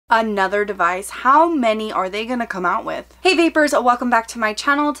Another device. How many are they gonna come out with? Hey vapors, welcome back to my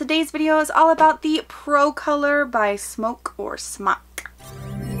channel. Today's video is all about the Procolor by Smoktech.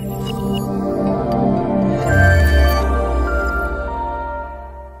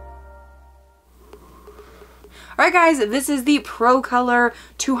 Alright guys, this is the Procolor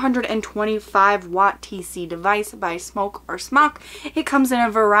 225W TC device by Smoktech. It comes in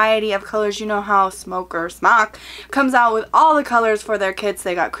a variety of colors. You know how Smoktech comes out with all the colors for their kits.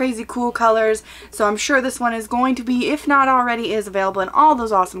 They got crazy cool colors. So I'm sure this one is going to be, if not already, is available in all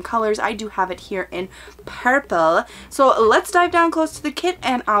those awesome colors. I do have it here in purple. So let's dive down close to the kit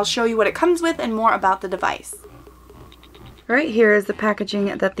and I'll show you what it comes with and more about the device. Right here is the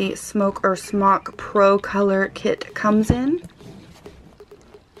packaging that the Smoktech Procolor kit comes in.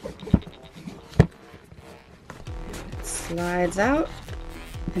 It slides out,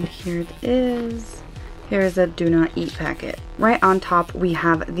 and here it is. Here's a do not eat packet. Right on top we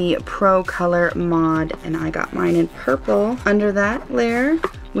have the Procolor mod, and I got mine in purple. Under that layer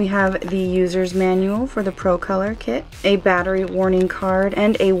we have the user's manual for the Procolor kit, a battery warning card,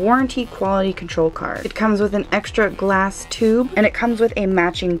 and a warranty quality control card. It comes with an extra glass tube, and it comes with a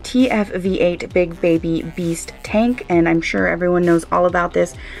matching TiaVapes Big Baby Beast tank, and I'm sure everyone knows all about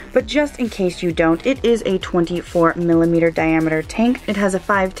this, but just in case you don't, it is a 24mm diameter tank. It has a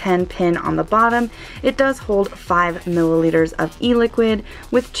 510 pin on the bottom. It does hold 5 milliliters of e-liquid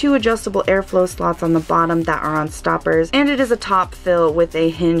with 2 adjustable airflow slots on the bottom that are on stoppers, and it is a top fill with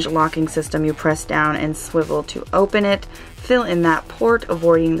a hinge locking system. You press down and swivel to open it, fill in that port,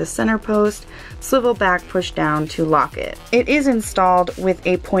 avoiding the center post, swivel back, push down to lock it. It is installed with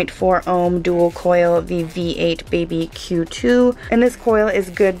a 0.4 ohm dual coil, the V8 Baby Q2, and this coil is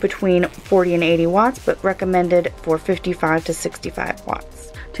good between 40 and 80 watts, but recommended for 55 to 65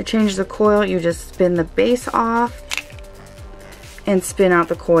 watts. To change the coil, you just spin the base off and spin out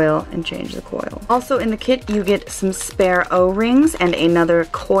the coil and change the coil. Also in the kit you get some spare O-rings and another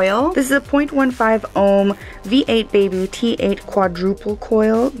coil. This is a 0.15 ohm V8 Baby T8 quadruple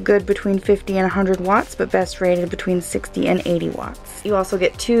coil, good between 50 and 100 watts, but best rated between 60 and 80 watts. You also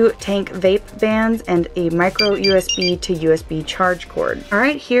get 2 tank vape bands and a micro USB to USB charge cord.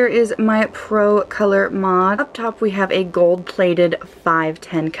 Alright, here is my Procolor mod. Up top we have a gold plated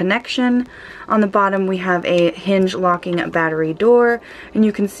 510 connection. On the bottom we have a hinge locking battery door, and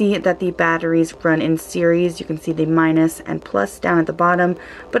you can see that the batteries run in series. You can see the minus and plus down at the bottom,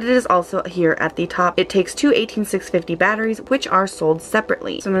 but it is also here at the top. It takes 2 18650 batteries, which are sold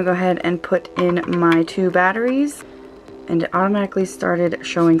separately. So I'm going to go ahead and put in my 2 batteries, and it automatically started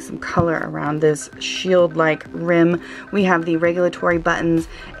showing some color around this shield-like rim. We have the regulatory buttons,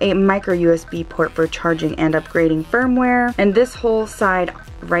 a micro USB port for charging and upgrading firmware, and this whole side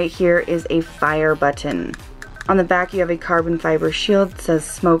right here is a fire button. On the back you have a carbon fiber shield that says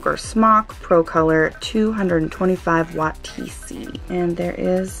Smoktech Procolor 225W TC. And there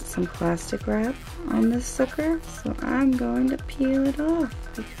is some plastic wrap on this sucker, so I'm going to peel it off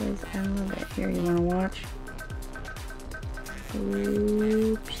because I love it. Here, you want to watch?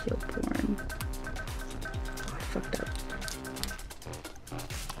 Ooh, peel porn. Oh, I fucked up.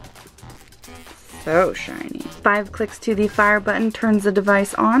 So shiny. 5 clicks to the fire button turns the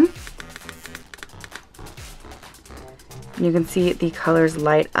device on. You can see the colors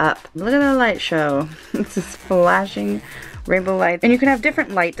light up. Look at that light show. It's just flashing rainbow lights. And you can have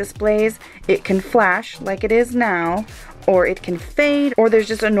different light displays. It can flash like it is now, or it can fade, or there's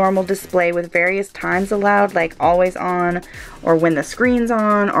just a normal display with various times allowed, like always on, or when the screen's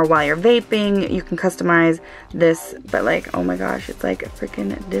on, or while you're vaping. You can customize this, but like, oh my gosh, it's like a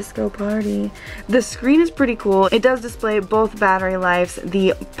freaking disco party. The screen is pretty cool. It does display both battery lives,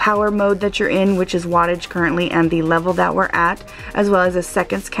 the power mode that you're in, which is wattage currently, and the level that we're at, as well as a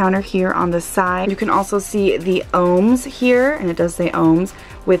seconds counter here on the side. You can also see the ohms here, and it does say ohms,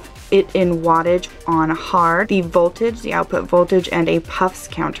 with it in wattage on hard, the voltage, the output voltage, and a puffs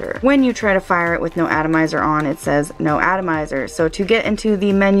counter. When you try to fire it with no atomizer on, it says no atomizer. So to get into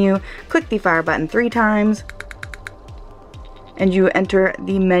the menu, click the fire button 3 times, and you enter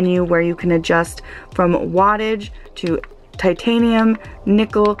the menu where you can adjust from wattage to titanium,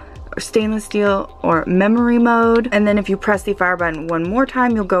 nickel, or stainless steel, or memory mode. And then if you press the fire button one more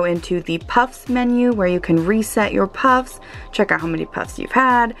time, you'll go into the puffs menu where you can reset your puffs, check out how many puffs you've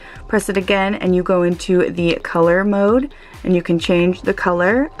had, press it again, and you go into the color mode, and you can change the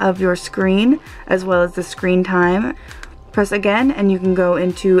color of your screen as well as the screen time. Press again and you can go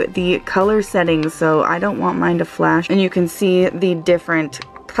into the color settings. So I don't want mine to flash, and you can see the different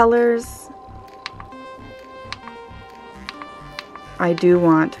colors. I do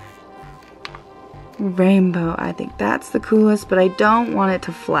want rainbow. I think that's the coolest, but I don't want it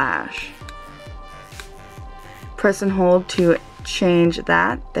to flash. Press and hold to change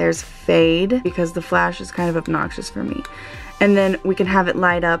that. There's fade, because the flash is kind of obnoxious for me. And then we can have it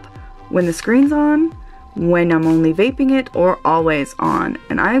light up when the screen's on, when I'm only vaping it, or always on.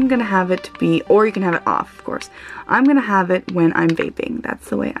 And I'm gonna have it to be, or you can have it off, of course. I'm gonna have it when I'm vaping. That's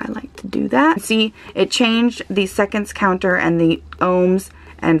the way I like to do that. See, it changed the seconds counter and the ohms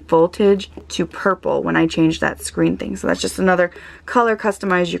and voltage to purple when I changed that screen thing. So that's just another color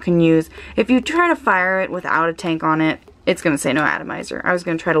customize you can use. If you try to fire it without a tank on it, it's gonna say no atomizer. I was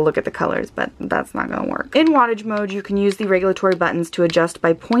gonna try to look at the colors, but that's not gonna work. In wattage mode, you can use the regulatory buttons to adjust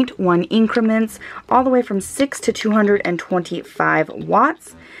by 0.1 increments, all the way from 6 to 225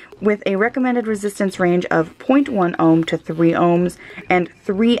 watts, with a recommended resistance range of 0.1 ohm to 3 ohms, and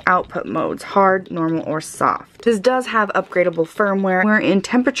 3 output modes, hard, normal, or soft. This does have upgradable firmware. We're in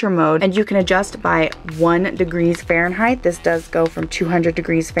temperature mode, and you can adjust by 1 degrees Fahrenheit. This does go from 200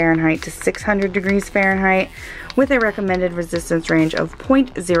 degrees Fahrenheit to 600 degrees Fahrenheit, with a recommended resistance range of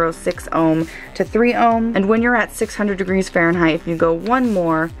 0.06 ohm to 3 ohm. And when you're at 600 degrees Fahrenheit, if you go one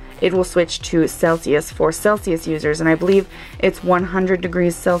more, it will switch to Celsius for Celsius users, and I believe it's 100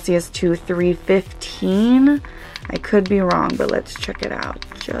 degrees Celsius to 315. I could be wrong, but let's check it out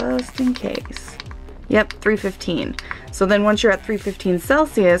just in case. Yep, 315. So then once you're at 315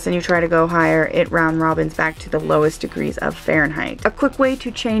 Celsius and you try to go higher, it round robins back to the lowest degrees of Fahrenheit. A quick way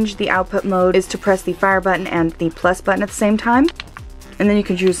to change the output mode is to press the fire button and the plus button at the same time. And then you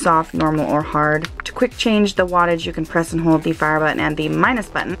can choose soft, normal, or hard. To quick change the wattage, you can press and hold the fire button and the minus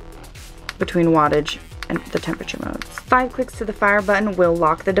button between wattage and the temperature modes. 5 clicks to the fire button will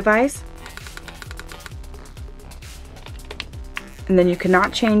lock the device. And then you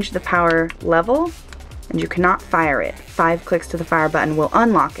cannot change the power level, and you cannot fire it. 5 clicks to the fire button will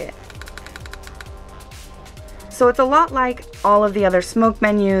unlock it. So it's a lot like all of the other smoke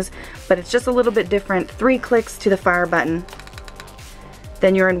menus, but it's just a little bit different. 3 clicks to the fire button.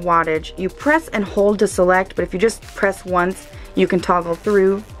 Then you're in wattage. You press and hold to select, but if you just press once, you can toggle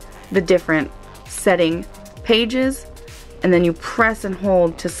through the different setting pages, and then you press and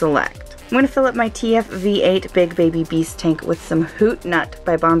hold to select. I'm going to fill up my TiaVapes Big Baby Beast tank with some Hoot Nut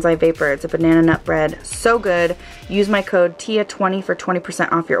by Bonsai Vapor. It's a banana nut bread. So good. Use my code TIA20 for 20%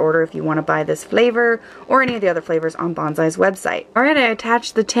 off your order if you want to buy this flavor or any of the other flavors on Bonsai's website. Alright, I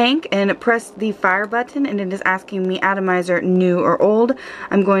attached the tank and pressed the fire button, and it is asking me atomizer new or old.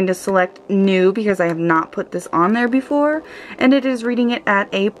 I'm going to select new because I have not put this on there before, and it is reading it at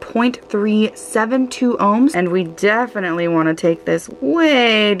a 0.372 ohms, and we definitely want to take this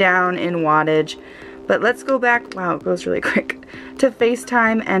way down in wattage. But let's go back, wow, it goes really quick, to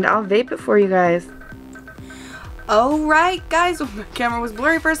FaceTime, and I'll vape it for you guys. Alright guys, my camera was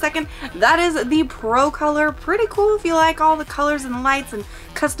blurry for a second. That is the Procolor. Pretty cool if you like all the colors and lights and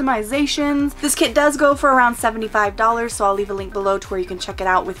customizations. This kit does go for around $75, so I'll leave a link below to where you can check it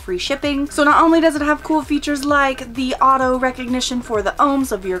out with free shipping. So not only does it have cool features like the auto recognition for the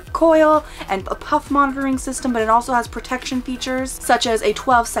ohms of your coil and a puff monitoring system, but it also has protection features such as a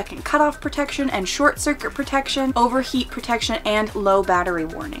 12-second cutoff protection and short circuit protection, overheat protection, and low battery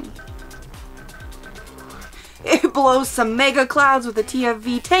warning. It blows some mega clouds with the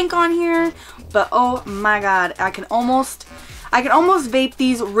TiaVapes tank on here, but oh my god, I can almost vape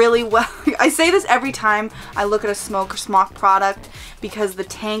these really well. I say this every time I look at a smoke product because the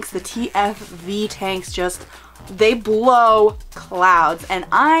tanks, the TiaVapes tanks, just, they blow clouds, and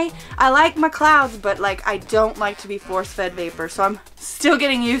I like my clouds, but like I don't like to be force-fed vapor, so I'm still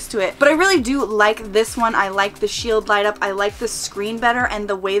getting used to it. But I really do like this one. I like the shield light up, I like the screen better, and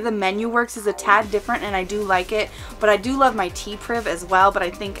the way the menu works is a tad different, and I do like it. But I do love my T-Priv as well, but I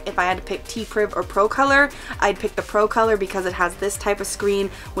think if I had to pick T-Priv or Procolor, I'd pick the Procolor because it has this type of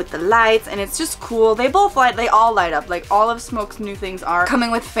screen with the lights, and it's just cool. They both light, they all light up, like all of Smoke's new things are coming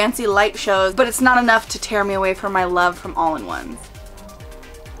with fancy light shows, but it's not enough to tear me away from my love from all-in-ones.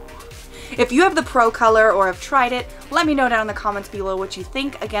 If you have the Procolor or have tried it, let me know down in the comments below what you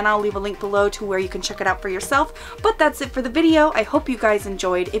think. Again, I'll leave a link below to where you can check it out for yourself. But that's it for the video. I hope you guys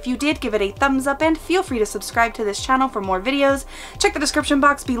enjoyed. If you did, give it a thumbs up and feel free to subscribe to this channel for more videos. Check the description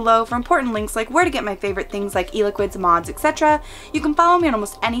box below for important links like where to get my favorite things like e-liquids, mods, etc. You can follow me on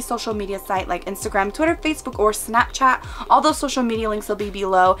almost any social media site like Instagram, Twitter, Facebook, or Snapchat. All those social media links will be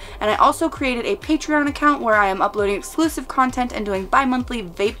below. And I also created a Patreon account where I am uploading exclusive content and doing bi-monthly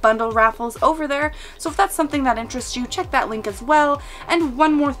vape bundle raffles over there. So if that's something that interests you, check that link as well. And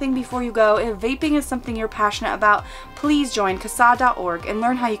one more thing before you go, if vaping is something you're passionate about, please join CASAA.org and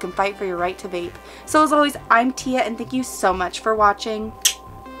learn how you can fight for your right to vape. So as always, I'm Tia, and thank you so much for watching.